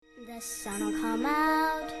sun'll come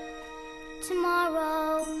out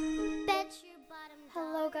tomorrow.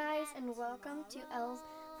 Hello guys, and welcome to Elle's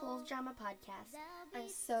Full Drama Podcast. I'm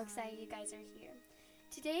so excited you guys are here.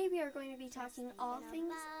 Today we are going to be talking all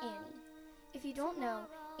things Annie. If you don't know,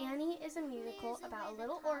 Annie is a musical about a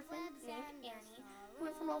little orphan named Annie who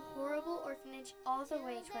went from a horrible orphanage all the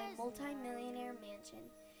way to a multi-millionaire mansion.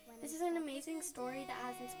 This is an amazing story that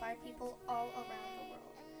has inspired people all around the world.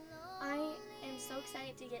 I am so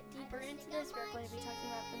excited to get deeper into this. We're going to be talking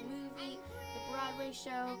about the movie, the Broadway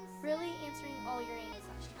show, really answering all your Annie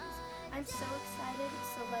questions. I'm so excited,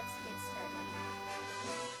 so let's get started.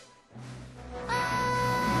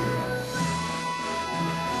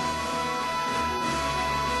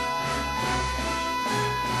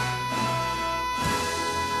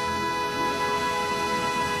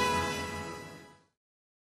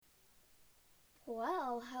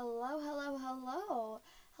 Well,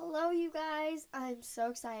 hello you guys. I'm so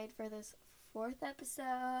excited for this fourth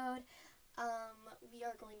episode. We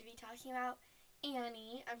are going to be talking about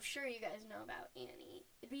Annie. I'm sure you guys know about Annie.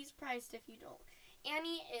 I'd be surprised if you don't.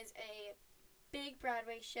 Annie is a big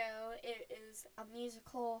Broadway show. It is a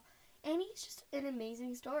musical. Annie is just an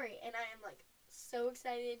amazing story, and I am so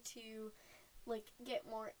excited to get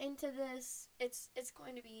more into this. It's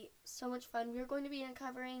going to be so much fun. We're going to be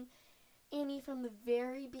uncovering Annie from the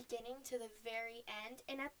very beginning to the very end,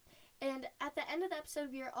 and at the end of the episode,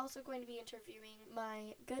 we are also going to be interviewing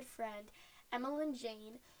my good friend Emmeline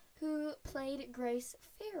Jane, who played Grace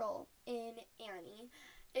Farrell in Annie.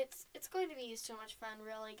 It's going to be so much fun,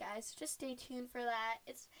 really, guys. Just stay tuned for that.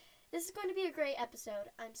 This is going to be a great episode.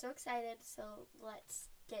 I'm so excited. So let's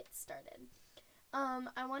get started.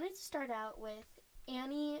 I wanted to start out with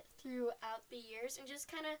Annie throughout the years and just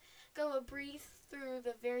kind of go a brief through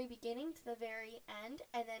the very beginning to the very end,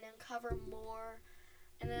 and then uncover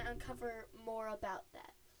more about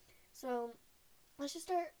that. So let's just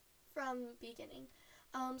start from beginning.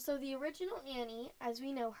 So the original Annie, as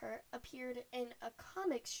we know her, appeared in a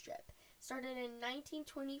comic strip started in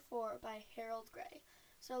 1924 by Harold Gray.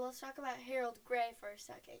 So let's talk about Harold Gray for a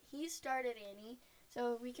second. He started Annie,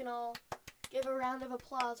 so we can all give a round of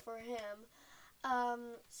applause for him.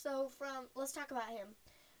 Let's talk about him.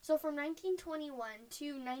 So from 1921 to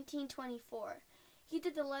 1924, he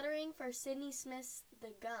did the lettering for Sidney Smith's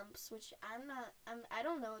The Gumps, which I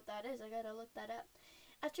don't know what that is. I gotta look that up.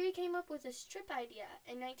 After he came up with a strip idea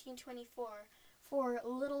in 1924 for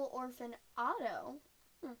Little Orphan Otto,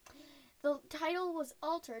 the title was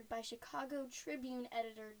altered by Chicago Tribune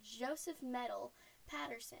editor Joseph Medill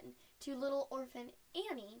Patterson to Little Orphan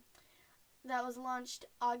Annie. That was launched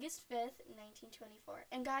August 5th, 1924.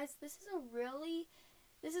 And guys, this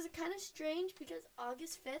is kind of strange because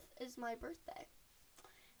August 5th is my birthday.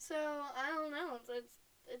 So, I don't know.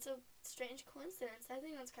 It's a strange coincidence. I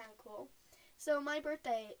think that's kind of cool. So, my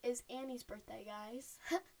birthday is Annie's birthday, guys.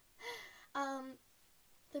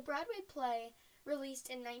 The Broadway play released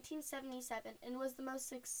in 1977 and was the most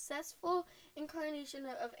successful incarnation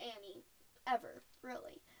of Annie ever,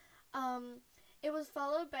 really. It was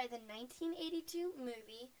followed by the 1982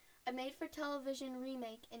 movie, a made-for-television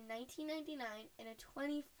remake in 1999, and a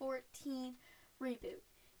 2014 reboot.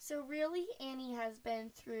 So really, Annie has been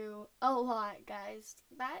through a lot, guys.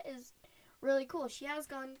 That is really cool. She has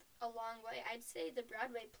gone a long way. I'd say the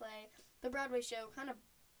Broadway show kind of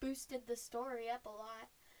boosted the story up a lot.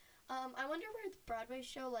 I wonder where the Broadway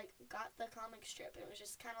show got the comic strip. It was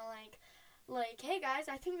just kind of like, hey guys,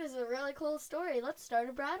 I think this is a really cool story. Let's start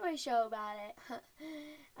a Broadway show about it.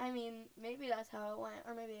 I mean, maybe that's how it went,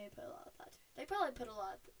 or maybe they put a lot of thought to it. They probably put a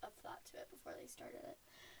lot of thought to it before they started it.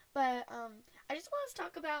 But I just want to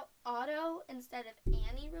talk about Otto instead of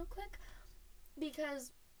Annie real quick,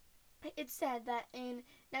 because it said that in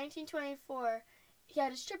 1924 he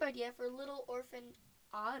had a strip idea for Little Orphan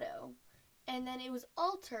Otto, and then it was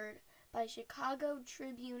altered by Chicago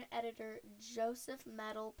Tribune editor Joseph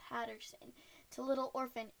Medill Patterson to Little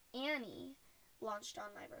Orphan Annie, launched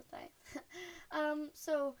on my birthday.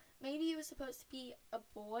 So maybe it was supposed to be a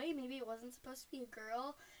boy, maybe it wasn't supposed to be a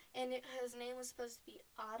girl, and his name was supposed to be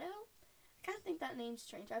Otto. I kind of think that name's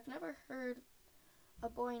strange. I've never heard a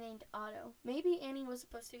boy named Otto. Maybe Annie was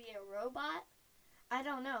supposed to be a robot. I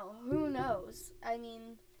don't know. Who knows? I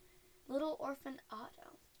mean, Little Orphan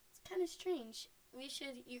Otto. It's kind of strange.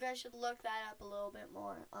 You guys should look that up a little bit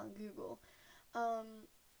more on Google.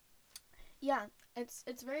 Yeah,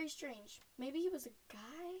 it's very strange. Maybe he was a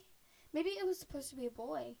guy. Maybe it was supposed to be a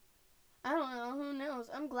boy. I don't know. Who knows?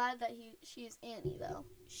 I'm glad that she's Annie though.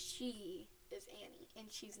 She is Annie,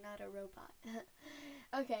 and she's not a robot.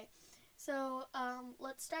 Okay, so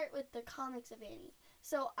let's start with the comics of Annie.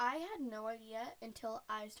 So I had no idea until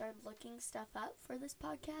I started looking stuff up for this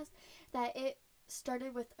podcast that it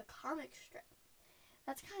started with a comic strip.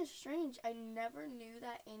 That's kind of strange. I never knew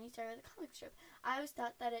that Annie started with a comic strip. I always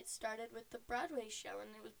thought that it started with the Broadway show and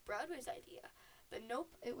it was Broadway's idea. But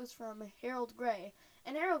nope, it was from Harold Gray.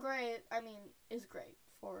 And Harold Gray, is great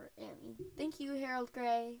for Annie. Thank you, Harold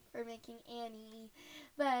Gray, for making Annie.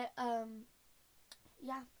 But,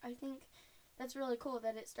 yeah, I think that's really cool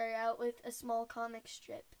that it started out with a small comic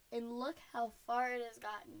strip. And look how far it has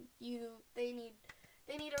gotten. They need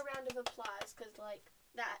a round of applause because, like,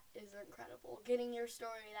 that is incredible. Getting your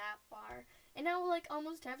story that far. And now, like,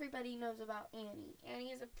 almost everybody knows about Annie.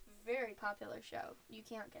 Annie is a very popular show. You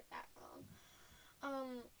can't get that wrong.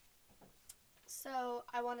 So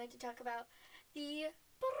I wanted to talk about the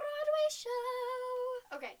Broadway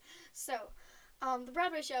show. Okay, so, the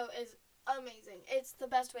Broadway show is amazing. It's the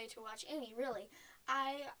best way to watch Annie, really.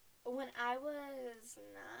 When I was 9,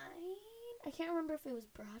 I can't remember if it was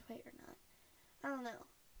Broadway or not. I don't know.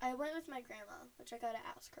 I went with my grandma, which I gotta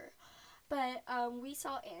ask her. But, we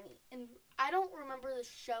saw Annie, and I don't remember the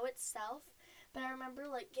show itself, but I remember,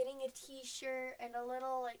 like, getting a t-shirt and a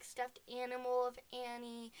little, like, stuffed animal of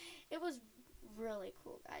Annie. It was really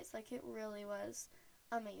cool, guys. Like, it really was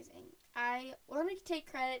amazing. I wanted to take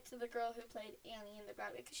credit to the girl who played Annie in the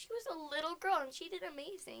Broadway because she was a little girl and she did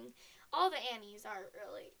amazing. All the Annies are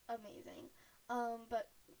really amazing. But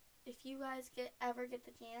if you guys ever get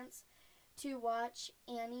the chance to watch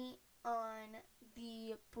Annie on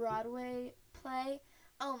the Broadway play,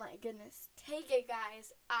 oh my goodness, take it,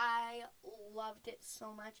 guys. I loved it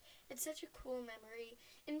so much. It's such a cool memory,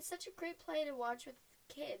 and it's such a great play to watch with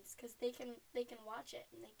kids because they can watch it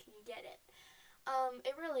and they can get it.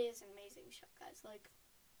 It really is an amazing show, guys. Like,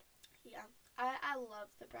 yeah, I love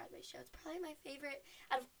the Broadway show. It's probably my favorite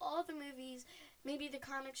out of all the movies. Maybe the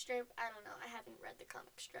comic strip. I don't know. I haven't read the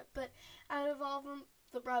comic strip, but out of all of them,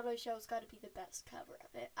 the Broadway show's got to be the best cover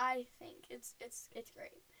of it. I think it's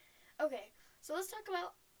great. Okay, so let's talk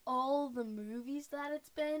about all the movies that it's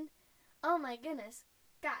been. Oh my goodness,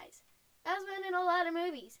 guys, that's been in a lot of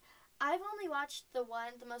movies. I've only watched the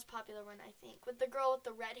most popular one, I think, with the girl with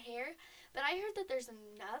the red hair. But I heard that there's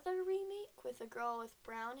another remake with a girl with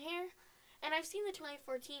brown hair. And I've seen the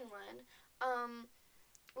 2014 one,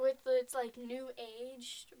 it's like new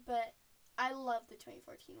aged, but I love the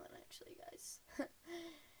 2014 one, actually, guys.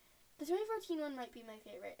 The 2014 one might be my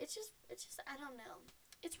favorite. It's just, I don't know.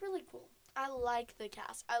 It's really cool. I like the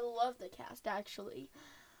cast. I love the cast, actually.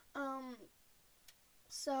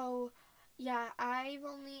 So, yeah, I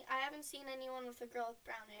haven't seen anyone with a girl with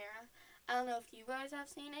brown hair. I don't know if you guys have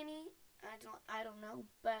seen any. I don't know,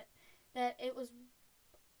 but that it was,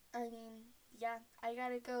 yeah, I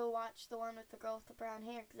gotta go watch the one with the girl with the brown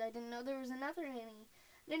hair because I didn't know there was another Annie.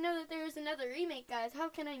 I didn't know that there was another remake, guys. How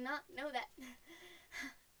can I not know that?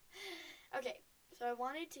 Okay, so I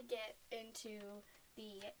wanted to get into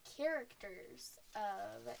the characters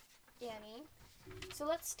of Annie. So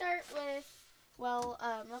let's start with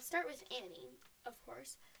Annie, of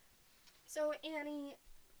course. So Annie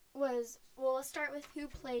let's start with who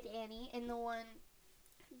played Annie in the one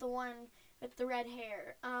with the red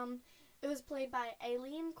hair. It was played by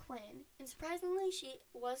Aileen Quinn, and surprisingly, she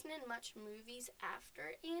wasn't in much movies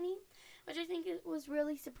after Annie, which I think it was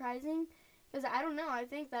really surprising, because I don't know, I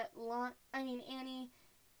think that,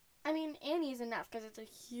 Annie's enough, because it's a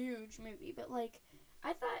huge movie, but, like,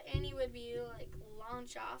 I thought Annie would be, like,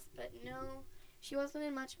 launch off, but no, she wasn't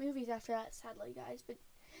in much movies after that, sadly, guys, but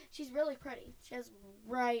she's really pretty. She has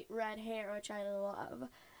bright red hair, which I love.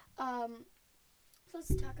 So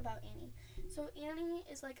let's talk about Annie. So Annie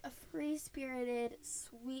is like a free-spirited,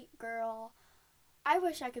 sweet girl. I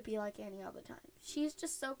wish I could be like Annie all the time. She's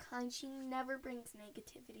just so kind. She never brings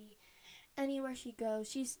negativity anywhere she goes.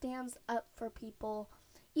 She stands up for people.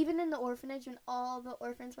 Even in the orphanage when all the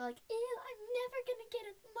orphans were like, ew, I'm never going to get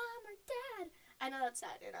a mom or dad. I know that's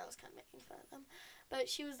sad, and I was kind of making fun of them. But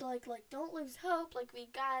she was like, don't lose hope. Like, we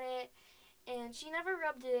got it. And she never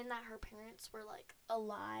rubbed it in that her parents were, like,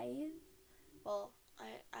 alive. Well,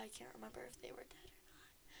 I can't remember if they were dead or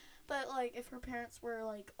not. But, like, if her parents were,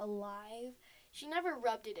 like, alive, she never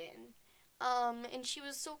rubbed it in. And she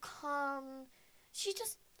was so calm. She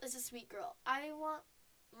just is a sweet girl. I want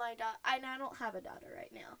my daughter, and I don't have a daughter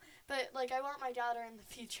right now, but, like, I want my daughter in the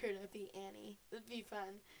future to be Annie. It'd be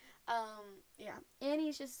fun. Yeah.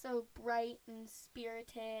 Annie's just so bright and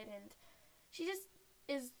spirited, and she just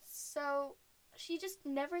she just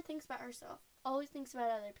never thinks about herself. Always thinks about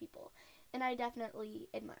other people. And I definitely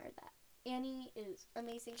admire that. Annie is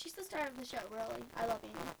amazing. She's the star of the show, really. I love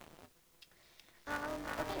Annie.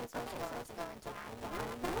 Okay, so let's go into Daddy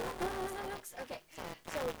Warbucks. Okay,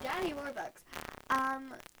 so Daddy Warbucks,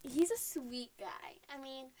 he's a sweet guy.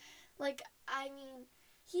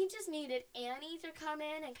 He just needed Annie to come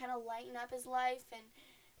in and kind of lighten up his life. And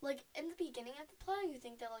like in the beginning of the play, you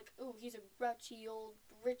think that like, oh, he's a grouchy old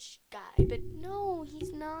rich guy, but no,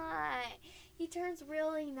 he's not. He turns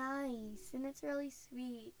really nice, and it's really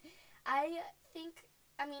sweet. I think.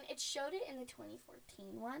 It showed it in the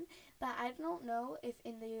 2014 one, but I don't know if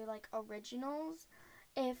in the like originals,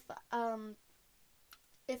 if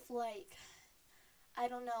like I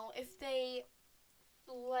don't know if they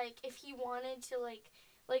like if he wanted to like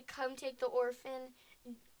come take the orphans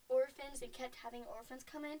and kept having orphans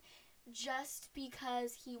come in just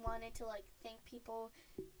because he wanted to like thank people,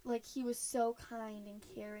 like he was so kind and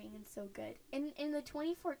caring and so good. In the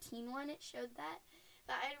 2014 one it showed that,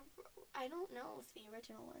 but I don't know if the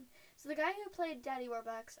original one. So the guy who played Daddy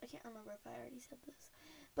Warbucks, I can't remember if I already said this,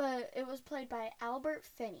 but it was played by Albert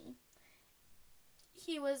Finney.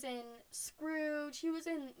 He was in Scrooge. He was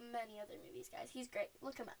in many other movies, guys. He's great.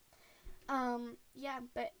 Look him up. Yeah,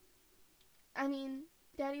 but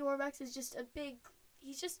Daddy Warbucks is just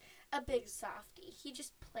he's just a big softie. He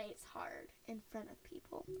just plays hard in front of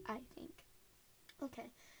people, I think.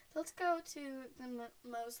 Okay, so let's go to the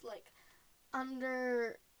most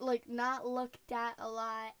not looked at a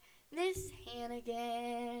lot. Miss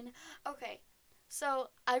Hannigan. Okay, so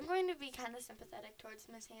I'm going to be kind of sympathetic towards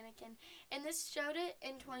Miss Hannigan, and this showed it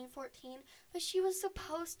in 2014, but she was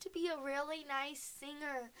supposed to be a really nice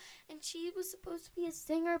singer, and she was supposed to be a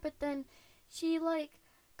singer, but then she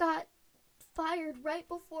got fired right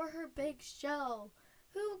before her big show.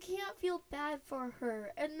 Who can't feel bad for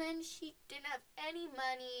her? And then she didn't have any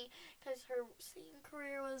money because her singing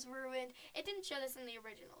career was ruined. It didn't show this in the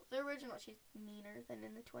original. The original, she's meaner than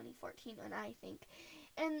in the 2014 one, I think.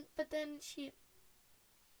 And then she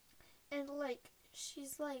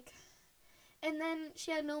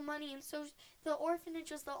had no money, and so the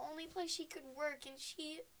orphanage was the only place she could work, and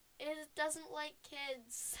she doesn't like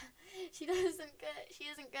kids. She isn't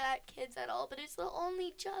good at kids at all, but it's the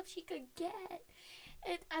only job she could get.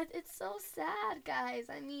 It's so sad, guys.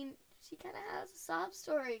 She kind of has a sob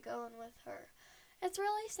story going with her. It's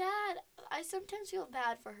really sad. I sometimes feel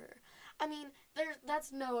bad for her.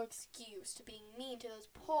 That's no excuse to being mean to those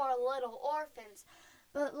poor little orphans,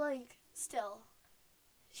 but still,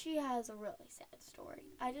 she has a really sad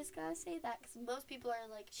story. I just gotta say that because most people are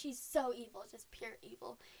like, she's so evil, just pure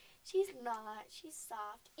evil. She's not. She's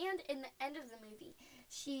soft. And in the end of the movie,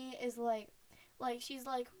 she is she's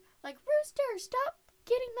like, Rooster, stop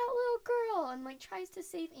getting that little girl, and tries to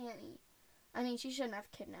save Annie. She shouldn't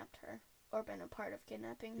have kidnapped her or been a part of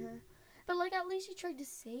kidnapping her, but at least she tried to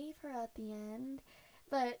save her at the end.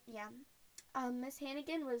 But yeah, Miss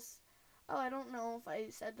Hannigan was, oh, I don't know if I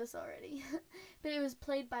said this already, but it was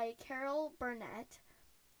played by Carol Burnett.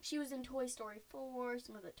 She was in Toy Story 4,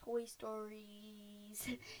 some of the Toy Stories.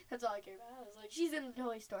 That's all I care about. I was like, she's in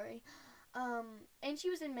Toy Story. And she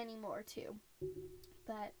was in many more too.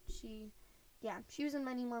 But she was in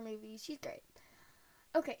many more movies. She's great.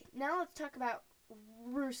 Okay, now let's talk about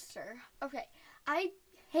Rooster. Okay, I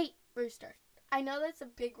hate Rooster. I know that's a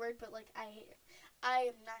big word, but I hate it. I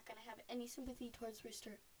am not going to have any sympathy towards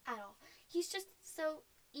Rooster at all. He's just so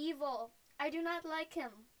evil. I do not like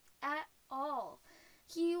him at all.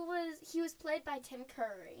 He was played by Tim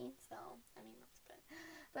Curry, so that's good.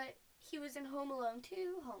 But he was in Home Alone 2,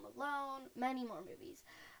 Home Alone, many more movies.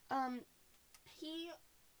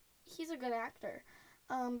 He's a good actor.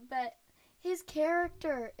 But his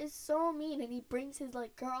character is so mean, and he brings his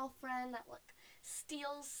girlfriend that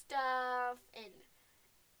steals stuff, and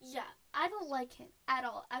yeah, I don't like him at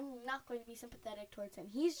all. I'm not going to be sympathetic towards him.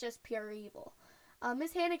 He's just pure evil.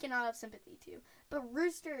 Miss Hannigan I'll have sympathy too, but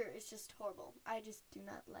Rooster is just horrible. I just do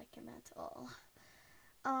not like him at all.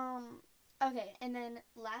 Okay, and then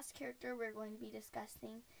last character we're going to be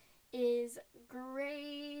discussing is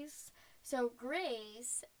Grace. So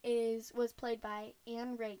Grace was played by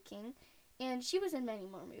Anne Rankin, and she was in many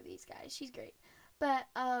more movies, guys. She's great. But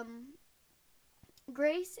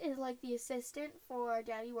Grace is the assistant for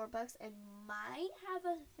Daddy Warbucks and might have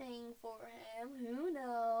a thing for him. Who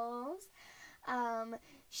knows?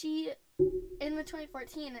 She in the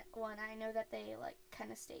 2014 one, I know that they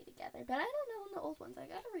kind of stay together, but I don't know in the old ones. I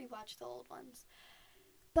gotta rewatch the old ones.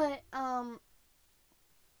 But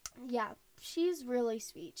yeah, she's really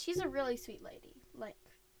sweet. She's a really sweet lady.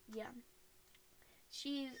 Yeah,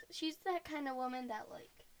 she's that kind of woman that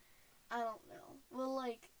I don't know, will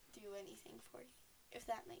do anything for you, if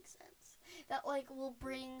that makes sense. That will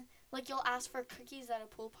bring you'll ask for cookies at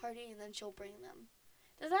a pool party and then she'll bring them.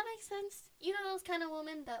 Does that make sense? You know those kind of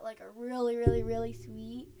women that like are really, really, really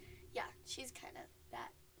sweet? Yeah, she's kind of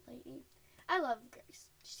that lady. I love Grace.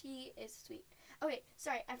 She is sweet. Okay,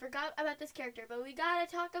 sorry, I forgot about this character, but we gotta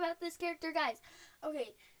talk about this character, guys.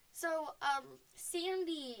 Okay, so,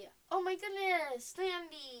 Sandy. Oh my goodness,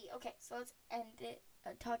 Sandy. Okay, so let's end it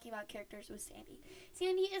talking about characters with Sandy.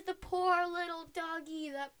 Sandy is the poor little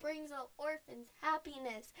doggy that brings an orphan's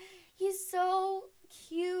happiness. He's so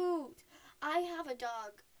cute. I have a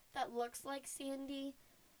dog that looks like Sandy.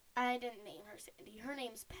 I didn't name her Sandy. Her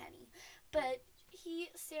name's Penny. But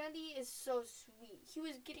Sandy is so sweet. He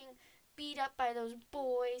was getting beat up by those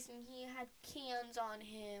boys and he had cans on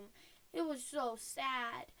him. It was so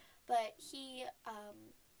sad. But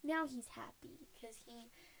now he's happy because he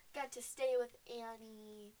got to stay with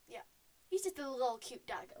Annie. Yeah, he's just a little cute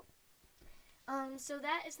doggo. So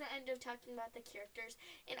that is the end of talking about the characters,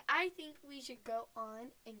 and I think we should go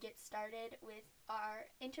on and get started with our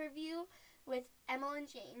interview with Emma and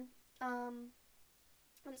Jane. I'm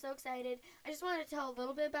so excited. I just wanted to tell a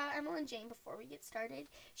little bit about Emma and Jane before we get started.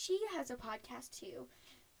 She has a podcast too.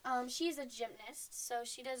 She's a gymnast, so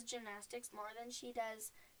she does gymnastics more than she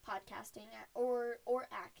does podcasting or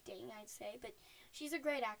acting, I'd say. But she's a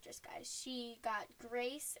great actress, guys. She got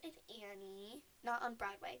Grace and Annie, not on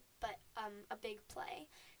Broadway, but a big play.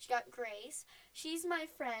 She got Grace. She's my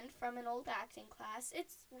friend from an old acting class.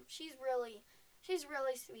 She's really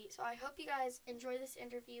sweet. So I hope you guys enjoy this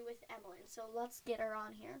interview with Emmeline. So let's get her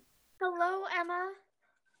on here. Hello, Emma.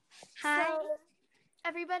 Hi. So,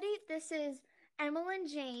 everybody, this is Emmeline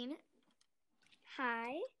Jane.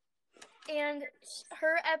 Hi. And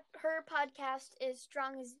her podcast is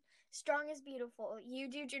Strong is Beautiful. You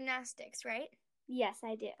do gymnastics, right? Yes,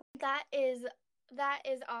 I do. That is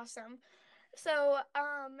awesome. So,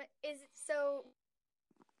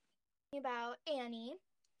 about Annie,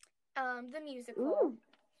 the musical. Ooh.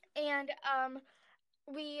 And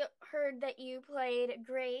we heard that you played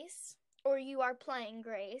Grace, or you are playing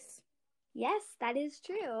Grace. Yes, that is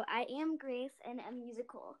true. I am Grace in a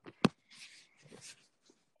musical.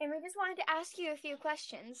 And we just wanted to ask you a few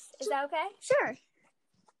questions. Is that okay? Sure.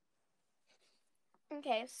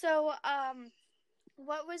 Okay, so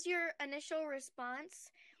what was your initial response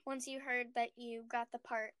once you heard that you got the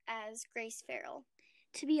part as Grace Farrell?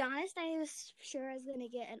 To be honest, I was sure I was going to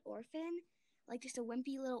get an orphan, like just a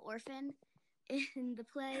wimpy little orphan in the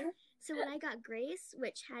play. So when I got Grace,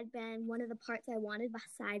 which had been one of the parts I wanted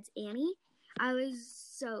besides Annie, I was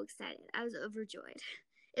so excited. I was overjoyed.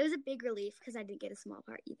 It was a big relief because I didn't get a small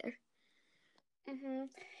part either.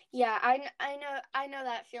 Yeah, I know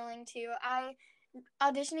that feeling too.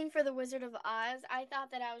 Auditioning for The Wizard of Oz, I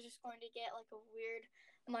thought that I was just going to get like a weird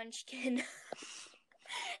munchkin.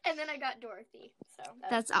 And then I got Dorothy. So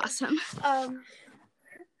that's awesome. So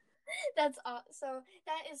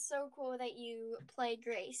that is so cool that you play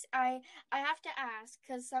Grace. I have to ask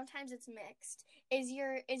because sometimes it's mixed. Is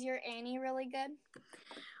your Annie really good?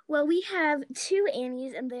 Well, we have two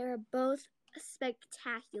Annies and they're both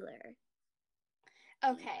spectacular.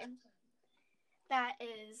 Okay.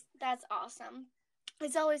 That's awesome.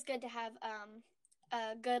 It's always good to have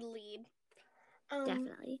a good lead.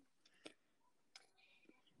 Definitely.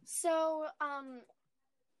 So,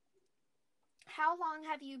 how long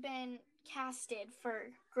have you been casted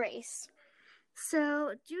for Grace?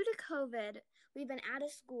 So, due to COVID, we've been out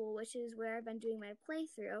of school, which is where I've been doing my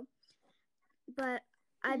playthrough. But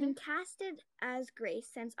I've been casted as Grace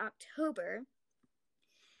since October.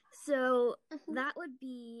 So, that would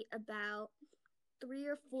be about 3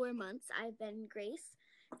 or 4 months I've been Grace.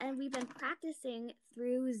 And we've been practicing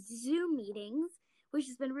through Zoom meetings, which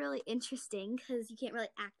has been really interesting because you can't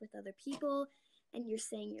really act with other people and you're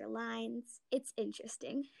saying your lines. It's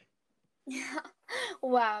interesting. Yeah.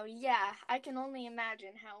 Wow, yeah. I can only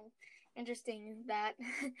imagine how interesting that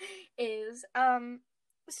is.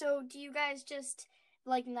 So do you guys just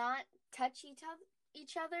like not touch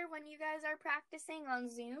each other when you guys are practicing on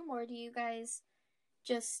Zoom, or do you guys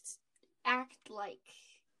just act like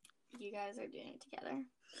you guys are doing it together?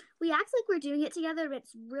 We act like we're doing it together, but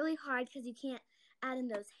it's really hard because you can't add in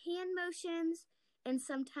those hand motions, and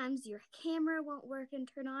sometimes your camera won't work and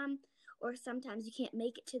turn on, or sometimes you can't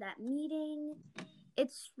make it to that meeting.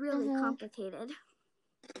 It's really complicated.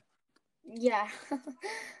 Yeah.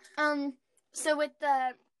 So with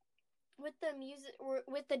the music,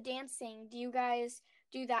 with the dancing, do you guys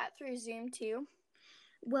do that through Zoom too?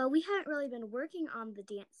 Well, we haven't really been working on the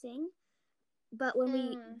dancing, but when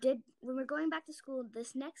we're going back to school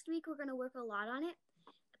this next week, we're going to work a lot on it.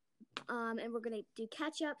 And we're going to do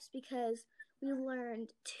catch-ups because we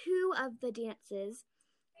learned 2 of the dances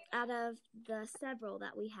out of the several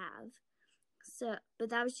that we have. But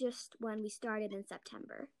that was just when we started in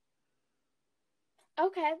September.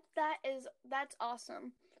 Okay, that's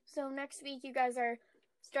awesome. So next week you guys are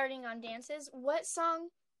starting on dances. What song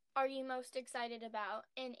are you most excited about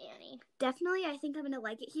in Annie? Definitely, I think I'm going to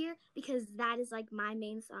like it here because that is like my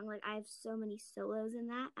main song. Like I have so many solos in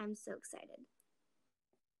that. I'm so excited.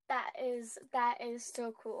 That is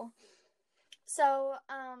so cool. So,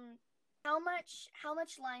 how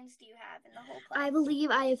much lines do you have in the whole play? I believe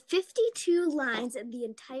I have 52 lines in the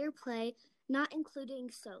entire play, not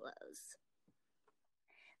including solos.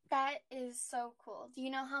 That is so cool. Do you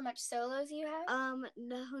know how much solos you have?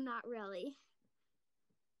 No, not really.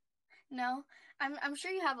 No? I'm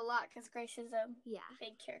sure you have a lot because Grace is a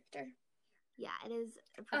big character. Yeah, it is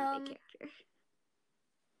a pretty big character.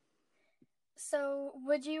 So,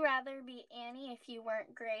 would you rather be Annie if you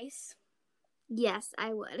weren't Grace? Yes,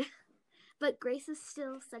 I would. But Grace is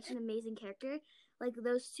still such an amazing character. Like,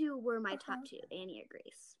 those two were my top two, Annie or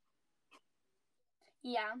Grace.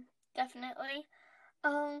 Yeah, definitely.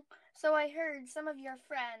 So I heard some of your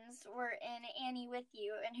friends were in Annie with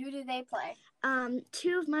you, and who do they play?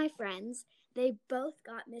 Two of my friends, they both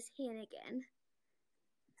got Miss Hannigan.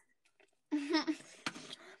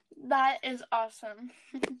 That is awesome.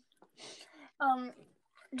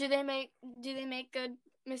 Do they make good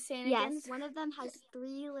Miss Hannigans? Yes, one of them has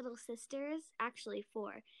 3 little sisters, actually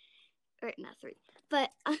 4, or not 3.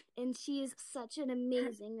 But and she's such an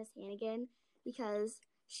amazing Miss Hannigan because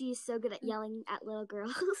she's so good at yelling at little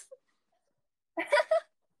girls. That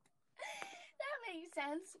makes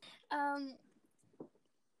sense.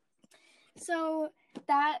 So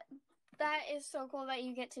that is so cool that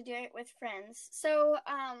you get to do it with friends. So,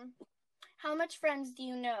 how much friends do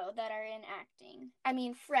you know that are in acting? I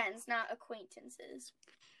mean, friends, not acquaintances.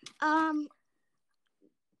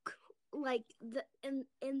 Like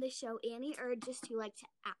in the show Annie, or just who like to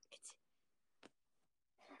act?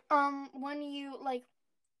 When you like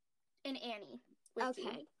in Annie. Okay.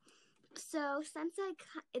 You. So since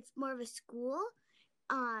it's more of a school,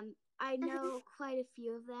 I know quite a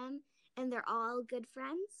few of them, and they're all good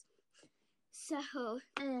friends. So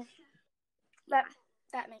that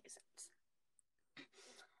makes sense.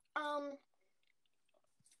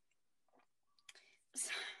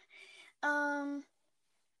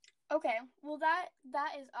 Okay. Well, that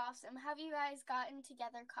is awesome. Have you guys gotten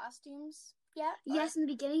together costumes yet? Yes, in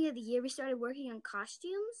the beginning of the year we started working on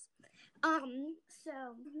costumes.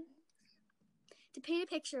 To paint a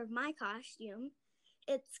picture of my costume,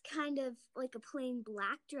 it's kind of like a plain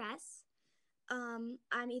black dress. I'm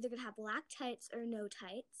either gonna have black tights or no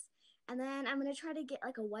tights, and then I'm gonna try to get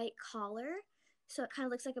like a white collar, so it kind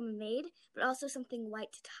of looks like I'm a maid, but also something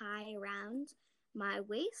white to tie around my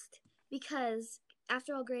waist, because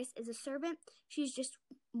after all, Grace is a servant. She's just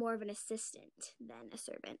more of an assistant than a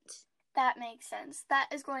servant. That makes sense. That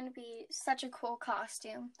is going to be such a cool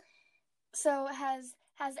costume. So has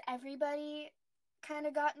everybody kind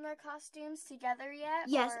of gotten their costumes together yet?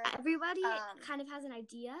 Yes, everybody kind of has an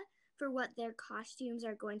idea for what their costumes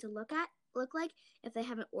are going to look like if they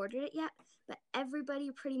haven't ordered it yet. But everybody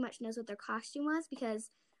pretty much knows what their costume was, because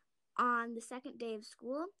on the second day of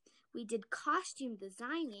school, we did costume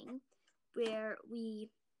designing, where we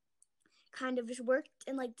kind of just worked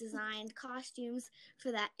and like designed costumes for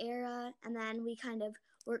that era, and then we kind of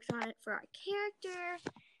worked on it for our character.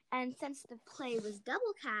 And since the play was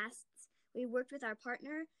double casts, we worked with our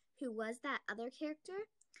partner who was that other character,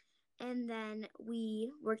 and then we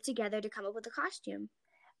worked together to come up with a costume.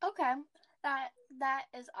 Okay, that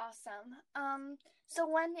is awesome. So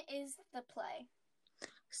when is the play?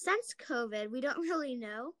 Since COVID, we don't really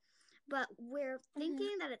know, but we're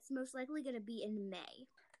thinking that it's most likely going to be in May.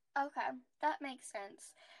 Okay, that makes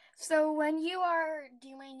sense. So when you are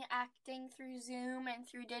doing acting through Zoom and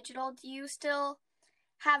through digital, do you still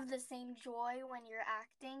have the same joy when you're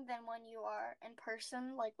acting than when you are in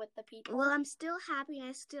person, like with the people? Well, I'm still happy and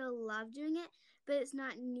I still love doing it, but it's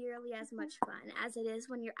not nearly as much fun as it is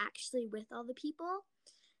when you're actually with all the people,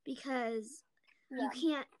 because you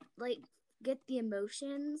can't like get the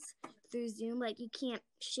emotions through Zoom. Like, you can't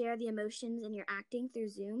share the emotions in your acting through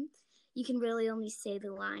Zoom. You can really only say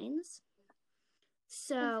the lines.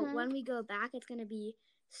 So when we go back, it's going to be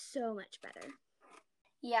so much better.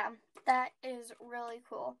 Yeah, that is really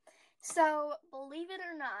cool. So, believe it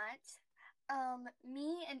or not,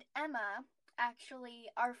 me and Emma actually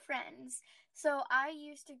are friends. So I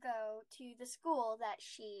used to go to the school that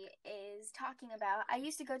she is talking about. I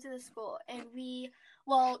used to go to the school, and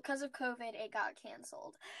because of COVID, it got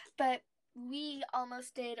canceled. But we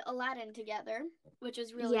almost did Aladdin together, which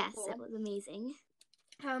is really cool. Yes, it was amazing.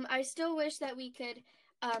 I still wish that we could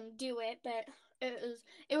do it, but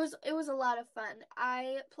It was a lot of fun.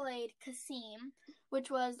 I played Kasim, which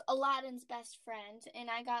was Aladdin's best friend, and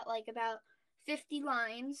I got like about 50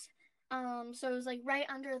 lines. So it was like right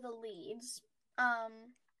under the leads.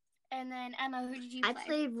 And then Emma, who did you play? I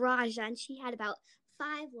played Raja, and she had about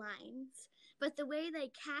 5 lines. But the way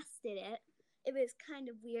they casted it, it was kind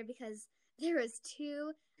of weird because there was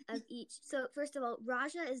 2 of each. So first of all,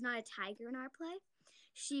 Raja is not a tiger in our play.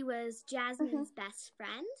 She was Jasmine's best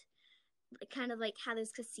friend, kind of like how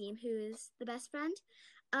there's Kasim, who is the best friend.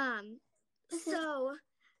 So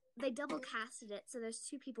they double casted it, so there's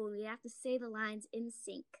 2 people, and we have to say the lines in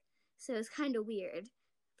sync. So it was kind of weird,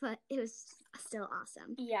 but it was still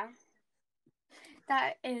awesome. Yeah.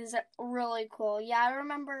 That is really cool. Yeah, I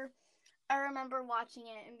remember watching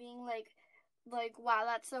it and being like wow,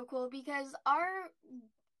 that's so cool, because our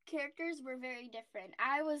characters were very different.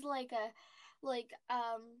 I was like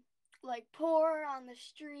poor on the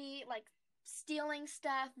street, like stealing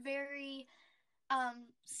stuff, very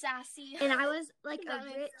sassy. And I was like a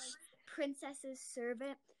rich princess's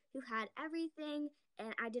servant who had everything,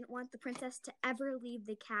 and I didn't want the princess to ever leave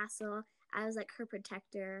the castle. I was like her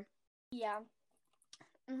protector. Yeah.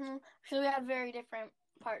 So we had very different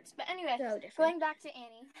parts. But anyway, So different. Going back to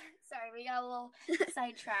Annie. Sorry, we got a little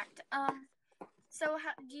sidetracked. So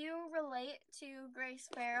do you relate to Grace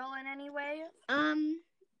Farrell in any way?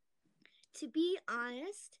 To be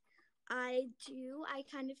honest, I do.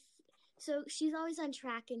 So she's always on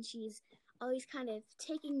track, and she's always kind of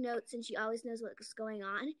taking notes, and she always knows what's going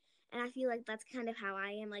on. And I feel like that's kind of how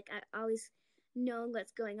I am. Like, I always know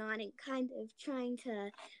what's going on and kind of trying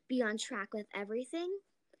to be on track with everything.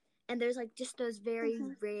 And there's like just those very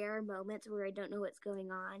rare moments where I don't know what's going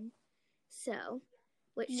on. So,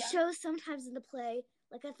 which shows sometimes in the play,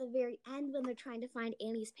 like at the very end when they're trying to find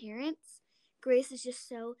Annie's parents, Grace is just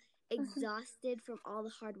so exhausted from all the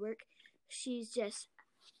hard work. She's just,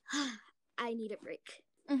 I need a break.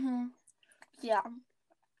 Yeah,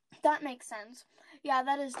 that makes sense. Yeah,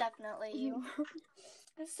 that is definitely you.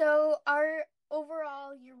 So,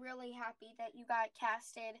 overall, you're really happy that you got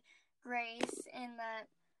casted Grace, and that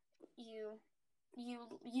you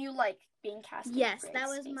like being casted. Yes, Grace, that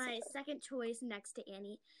was basically my second choice next to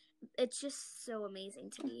Annie. It's just so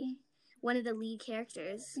amazing to be one of the lead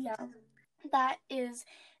characters. Yeah, that is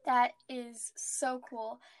so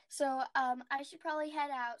cool. So I should probably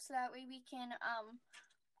head out so that way we can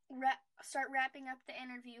start wrapping up the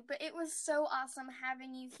interview. But it was so awesome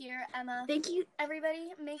having you here, Emma. Thank you.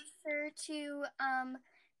 Everybody, make sure to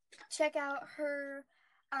check out her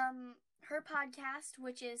podcast,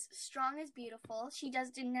 which is Strong is Beautiful. She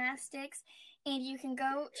does gymnastics, and you can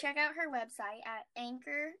go check out her website at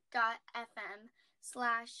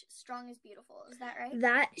anchor.fm/strongisbeautiful. Is that right?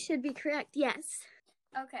 That should be correct, yes.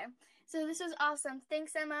 Okay. So this was awesome.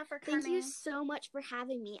 Thanks, Emma, for coming. Thank you so much for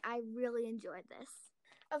having me. I really enjoyed this.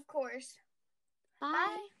 Of course.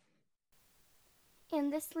 Bye.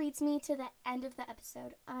 And this leads me to the end of the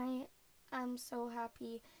episode. I am so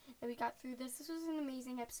happy that we got through this. This was an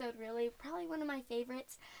amazing episode, really. Probably one of my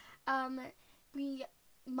favorites.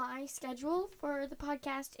 My schedule for the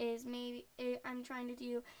podcast is I'm trying to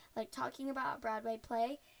do like talking about a Broadway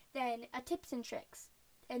play, then a tips and tricks,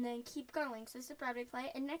 and then keep going. So this is a Broadway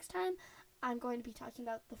play, and next time I'm going to be talking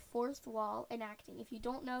about the fourth wall in acting. If you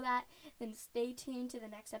don't know that, then stay tuned to the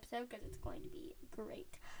next episode because it's going to be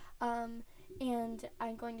great. And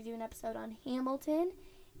I'm going to do an episode on Hamilton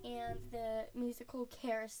and the musical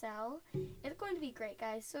Carousel. It's going to be great,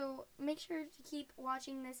 guys. So make sure to keep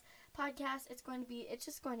watching this podcast. It's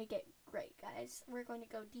just going to get great, guys. We're going to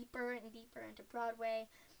go deeper and deeper into Broadway.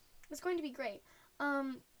 It's going to be great.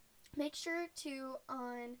 Make sure to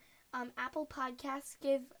on Apple Podcasts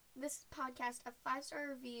give this podcast a 5-star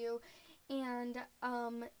review, and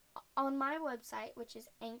on my website, which is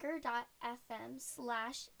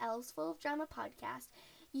anchor.fm/Elsfulofdrama podcast,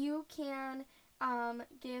 you can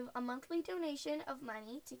give a monthly donation of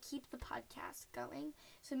money to keep the podcast going.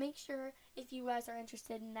 So make sure, if you guys are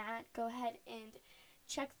interested in that, go ahead and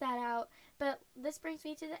check that out. But this brings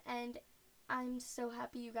me to the end. I'm so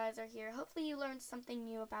happy you guys are here. Hopefully you learned something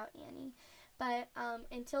new about Annie. But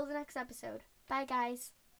until the next episode, bye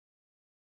guys.